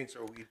and have drinks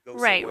or we'd go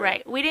somewhere.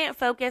 Right. We didn't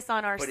focus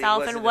on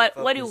ourselves and what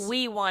do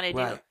we want to do.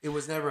 Right. It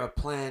was never a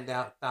planned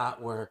out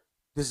thought where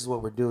this is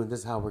what we're doing, this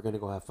is how we're going to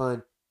go have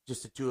fun.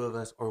 Just the two of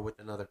us or with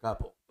another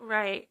couple.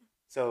 Right.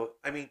 So,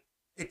 I mean,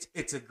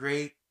 it's a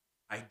great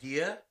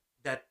idea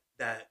that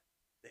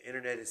the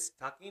internet is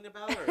talking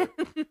about or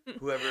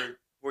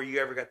where you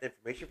ever got the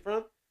information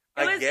from.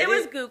 It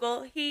was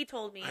Google. He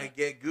told me. I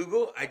get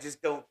Google. I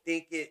just don't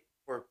think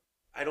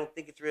I don't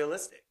think it's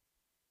realistic.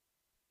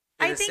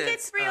 I think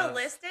it's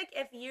realistic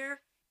if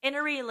you're in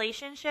a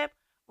relationship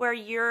where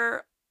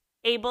you're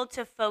able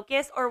to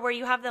focus or where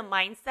you have the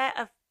mindset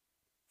of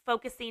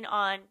focusing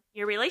on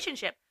your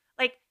relationship.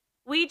 Like,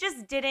 we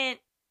just didn't,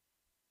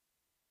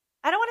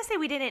 I don't want to say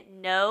we didn't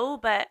know,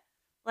 but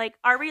like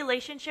our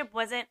relationship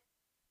wasn't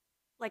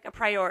like a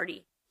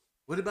priority.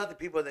 What about the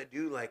people that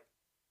do like,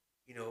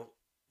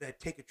 that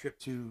take a trip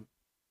to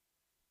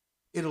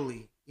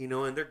Italy,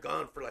 and they're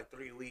gone for like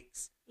 3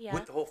 weeks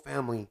with the whole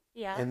family.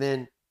 Yeah. And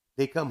then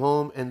they come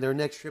home and their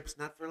next trip's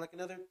not for like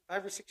another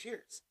 5 or 6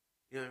 years.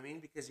 You know what I mean?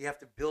 Because you have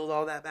to build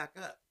all that back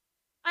up.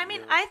 I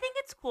mean, I think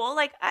it's cool.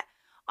 Like,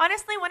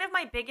 honestly, one of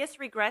my biggest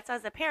regrets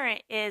as a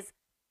parent is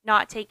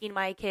not taking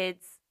my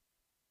kids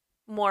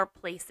more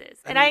places.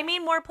 And I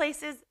mean more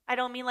places, I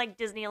don't mean like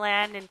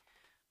Disneyland and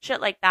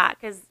shit like that,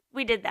 because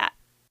we did that.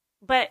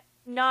 But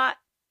not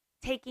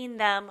taking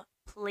them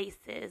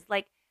places.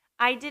 Like,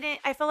 I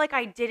feel like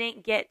I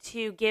didn't get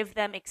to give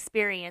them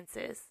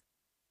experiences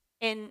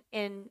in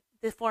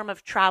the form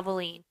of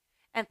traveling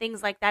and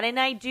things like that. And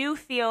I do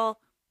feel,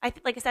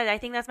 like I said, I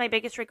think that's my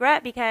biggest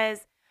regret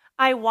because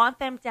I want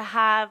them to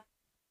have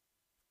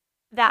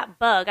that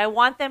bug. I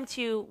want them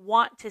to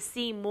want to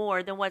see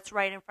more than what's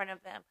right in front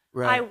of them.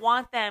 Right. I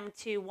want them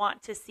to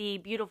want to see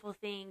beautiful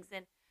things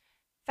and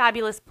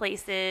fabulous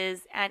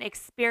places and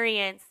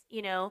experience,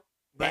 the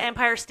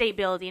Empire State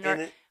Building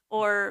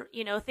or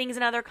things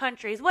in other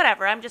countries,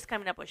 whatever. I'm just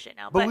coming up with shit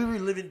now. But we were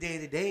living day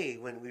to day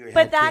when we were.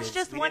 But that's kids.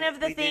 Just one of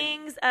the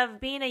things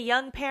of being a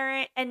young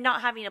parent and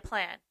not having a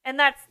plan. And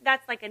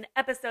that's like an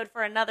episode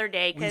for another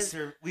day. Because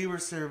we were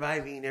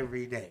surviving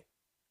every day.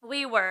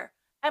 We were.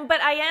 But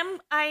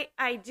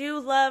I do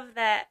love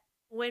that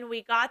when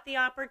we got the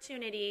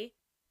opportunity,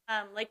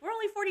 like we're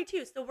only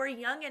 42, so we're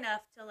young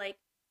enough to like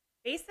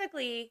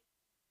basically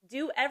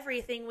do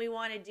everything we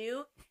want to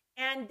do,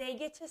 and they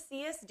get to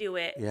see us do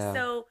it. Yeah.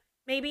 So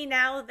maybe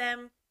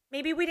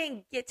maybe we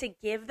didn't get to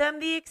give them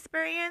the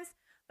experience,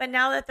 but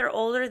now that they're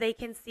older, they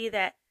can see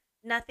that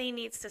nothing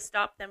needs to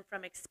stop them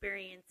from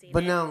experiencing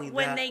but it not only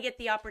when that, they get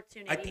the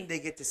opportunity. I think they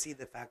get to see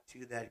the fact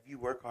too that if you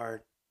work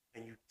hard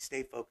and you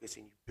stay focused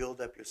and you build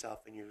up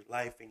yourself in your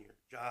life and your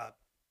job,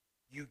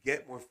 you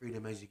get more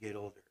freedom as you get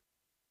older.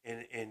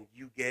 And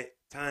you get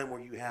time where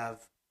you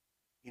have,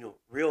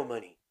 real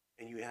money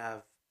and you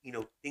have,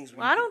 things.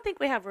 Well, I don't think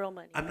we have real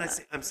money.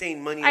 I'm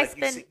saying money like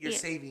you're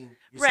saving.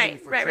 You're saving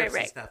for trips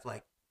and stuff.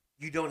 Like,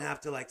 you don't have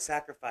to like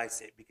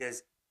sacrifice it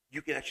because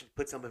you can actually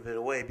put some of it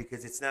away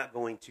because it's not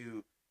going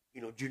to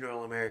junior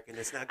All-American.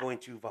 It's not going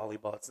to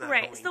volleyball. It's not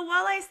Right. going. So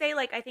while I say,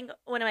 like, I think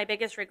one of my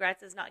biggest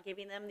regrets is not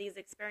giving them these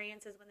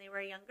experiences when they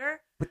were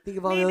younger. But think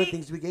of all the other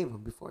things we gave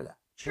them before that.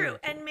 True.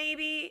 And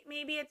maybe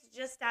it's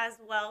just as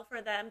well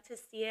for them to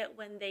see it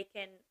when they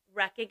can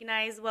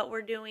recognize what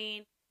we're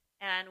doing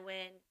and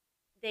when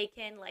they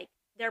can, like,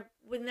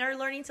 when they're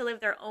learning to live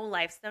their own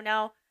life. So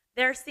now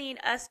they're seeing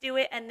us do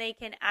it and they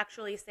can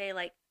actually say,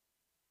 like,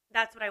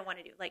 that's what I want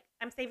to do. Like,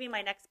 I'm saving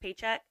my next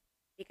paycheck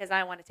because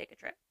I want to take a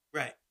trip.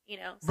 Right. So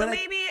But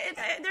maybe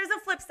there's a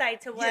flip side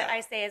to what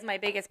I say is my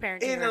biggest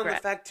parenting And regret.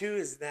 the fact, too,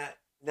 is that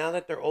now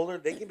that they're older,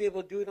 they can be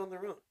able to do it on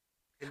their own.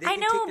 And they I can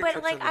know, take their but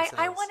trips like on I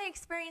themselves. want to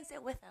experience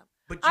it with them.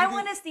 But I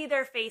want to see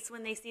their face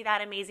when they see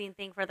that amazing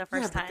thing for the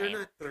first but they're time.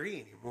 not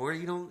 3 anymore.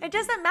 You don't. It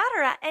doesn't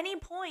matter at any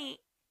point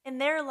in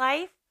their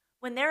life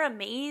when they're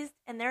amazed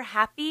and they're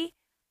happy.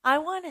 I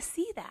want to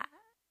see that.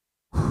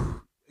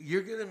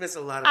 You're gonna miss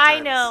a lot of times.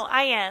 I know,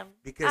 I am.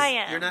 Because I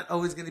am. you're not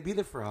always gonna be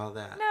there for all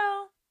that.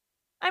 No,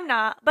 I'm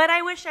not. But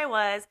I wish I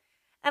was.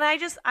 And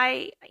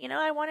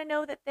I want to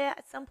know that they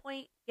at some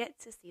point get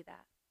to see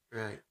that.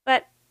 Right.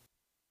 But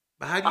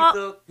how do you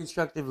feel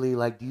constructively?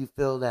 Like, do you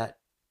feel that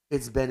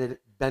it's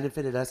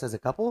benefited us as a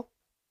couple?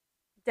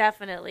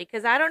 definitely,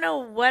 because I don't know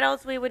what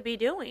else we would be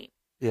doing.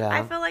 Yeah.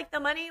 I feel like the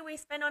money we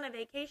spend on a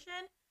vacation,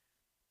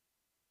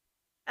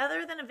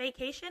 other than a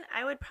vacation,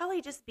 I would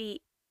probably just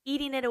be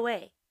eating it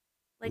away.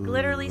 Like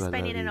literally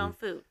spending it on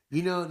food.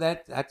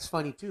 That's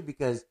funny too,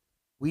 because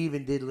we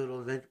even did a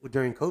little event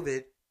during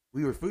COVID.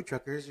 We were food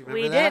truckers. You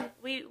remember We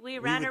that? did. We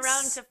ran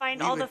around to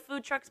find all the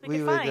food trucks we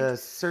could would find.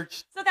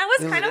 Search. So that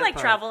was kind of like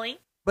traveling.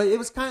 But it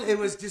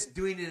was just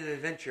doing an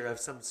adventure of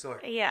some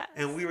sort. Yeah.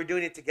 And we were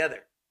doing it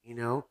together.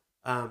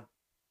 Another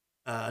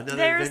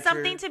There is adventure.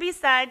 something to be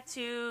said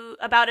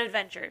about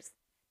adventures,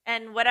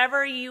 and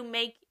whatever you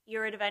make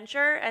your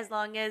adventure, as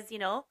long as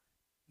you're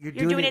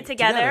doing it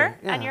together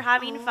yeah. and you're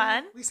having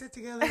fun. We sit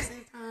together at the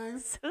same time.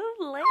 So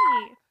late.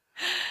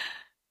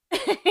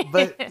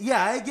 But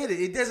yeah, I get it.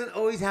 It doesn't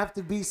always have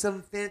to be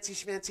some fancy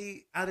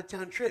schmancy out of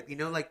town trip.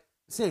 Like I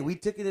say, we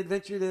took an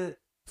adventure to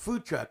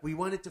food truck. We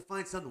wanted to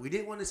find something. We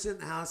didn't want to sit in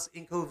the house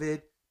in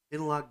COVID,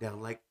 in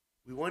lockdown. Like,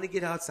 we want to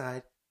get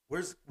outside.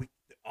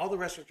 All the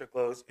restaurants are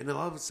closed, and then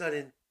all of a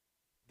sudden,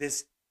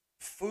 this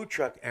food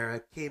truck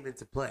era came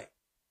into play,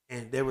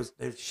 and there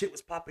shit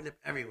was popping up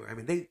everywhere. I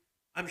mean,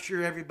 I'm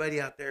sure everybody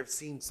out there have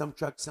seen some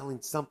truck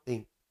selling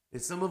something,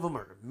 and some of them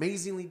are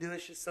amazingly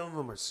delicious. Some of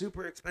them are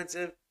super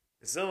expensive,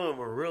 and some of them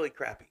are really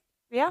crappy.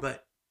 Yeah.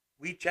 But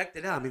we checked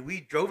it out. I mean,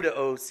 we drove to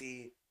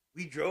OC.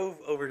 We drove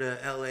over to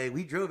LA.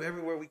 We drove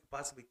everywhere we could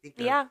possibly think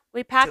of. Yeah,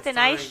 we packed an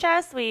ice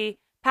chest. We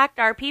packed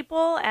our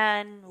people,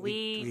 and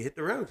we hit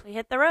the road. We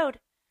hit the road.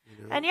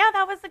 And yeah,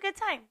 that was a good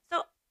time.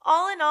 So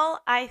all in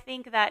all, I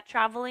think that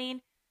traveling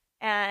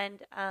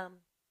and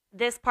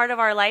this part of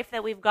our life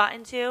that we've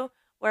gotten to,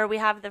 where we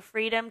have the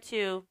freedom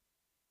to,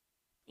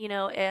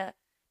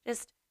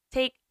 just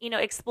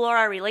explore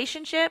our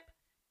relationship,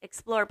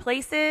 explore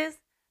places,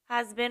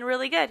 has been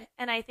really good.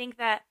 And I think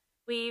that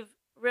we've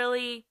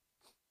really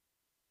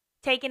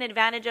taken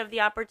advantage of the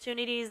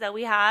opportunities that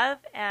we have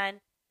and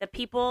the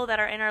people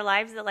that are in our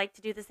lives that like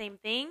to do the same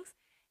things.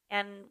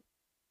 And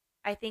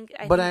I think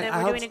that we're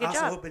doing a good job. I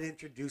also hope it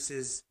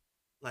introduces,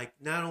 like,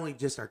 not only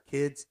just our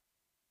kids,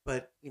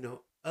 but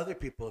other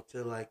people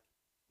to,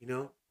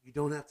 you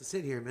don't have to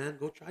sit here, man.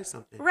 Go try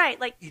something. Right,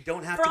 like, you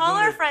don't have for to all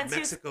go our to friends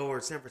Mexico or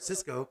San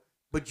Francisco,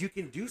 but you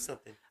can do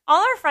something.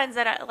 All our friends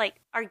that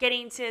are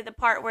getting to the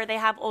part where they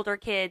have older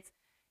kids,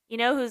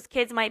 whose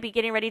kids might be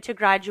getting ready to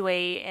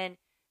graduate, and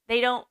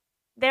they're going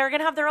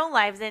to have their own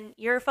lives, and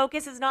your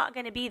focus is not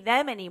going to be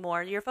them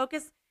anymore. Your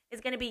focus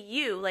is going to be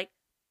you. Like,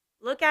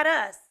 look at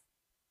us.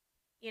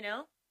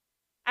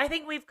 I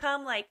think we've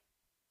come,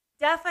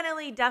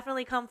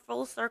 definitely come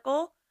full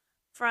circle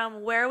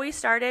from where we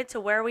started to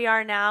where we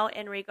are now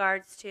in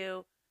regards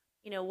to,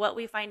 what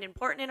we find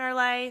important in our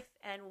life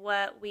and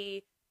what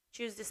we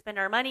choose to spend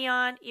our money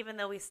on, even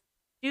though we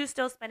do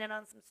still spend it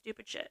on some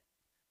stupid shit.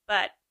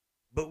 But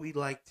we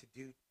like to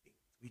do things.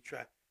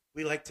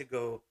 We like to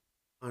go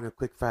on a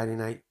quick Friday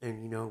night,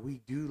 and, we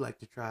do like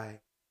to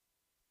try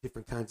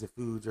different kinds of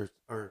foods,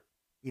 or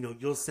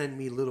you'll send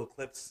me little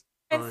clips.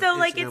 And so,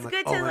 Instagram, it's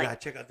good to, oh my God,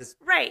 check out this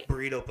right.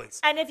 burrito place.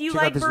 And if you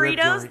like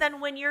burritos,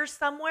 then when you're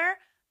somewhere,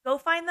 go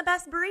find the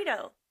best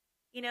burrito.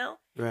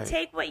 Right.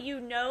 Take what you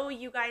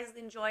guys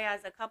enjoy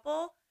as a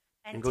couple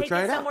and go take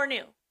try it it somewhere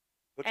new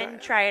and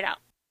try it out.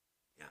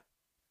 Yeah.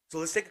 So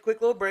let's take a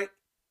quick little break,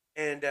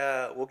 and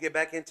we'll get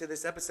back into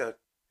this episode.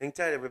 Hang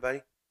tight,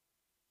 everybody.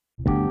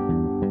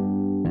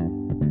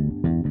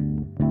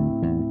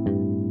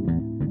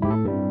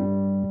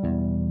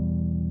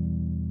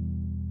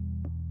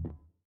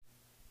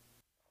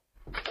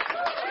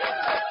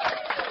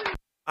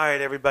 All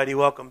right, everybody,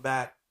 welcome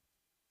back.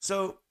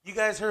 So you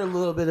guys heard a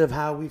little bit of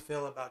how we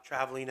feel about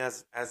traveling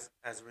as a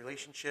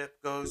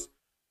relationship goes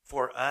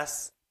for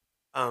us.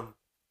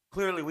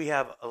 Clearly, we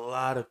have a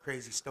lot of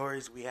crazy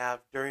stories we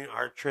have during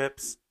our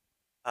trips.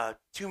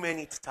 Too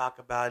many to talk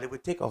about. It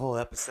would take a whole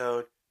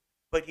episode.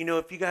 But,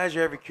 if you guys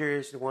are ever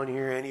curious and want to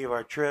hear any of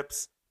our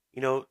trips,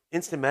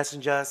 instant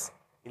message us.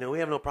 We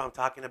have no problem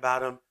talking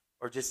about them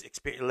or just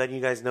letting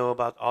you guys know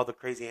about all the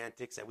crazy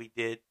antics that we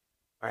did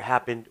or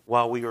happened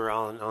while we were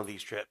on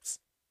these trips.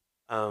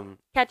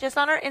 Catch us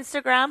on our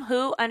Instagram,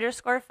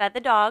 who_fed the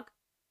dog.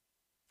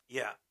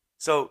 Yeah.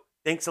 So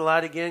thanks a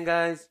lot again,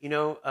 guys.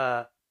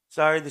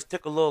 Sorry this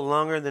took a little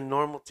longer than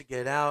normal to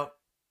get out.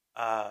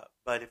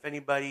 But if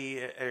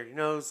anybody already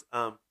knows,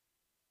 I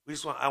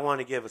want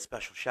to give a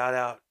special shout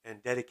out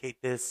and dedicate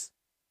this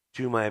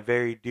to my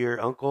very dear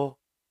uncle,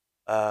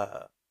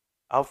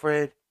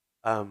 Alfred.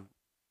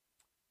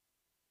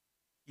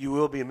 You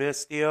will be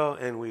missed, Theo,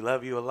 and we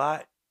love you a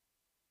lot.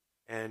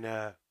 And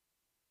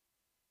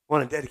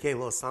want to dedicate a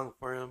little song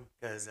for him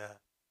because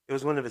it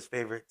was one of his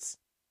favorites.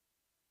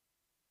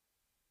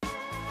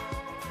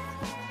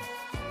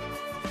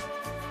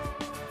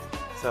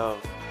 So,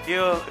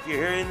 Theo, if you're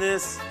hearing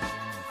this,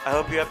 I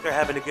hope you're up there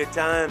having a good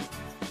time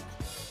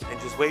and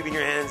just waving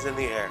your hands in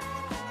the air.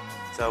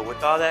 So,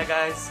 with all that,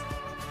 guys,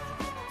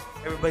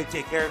 everybody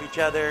take care of each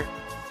other,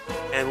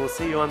 and we'll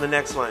see you on the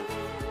next one.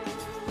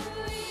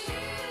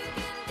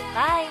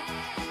 Bye.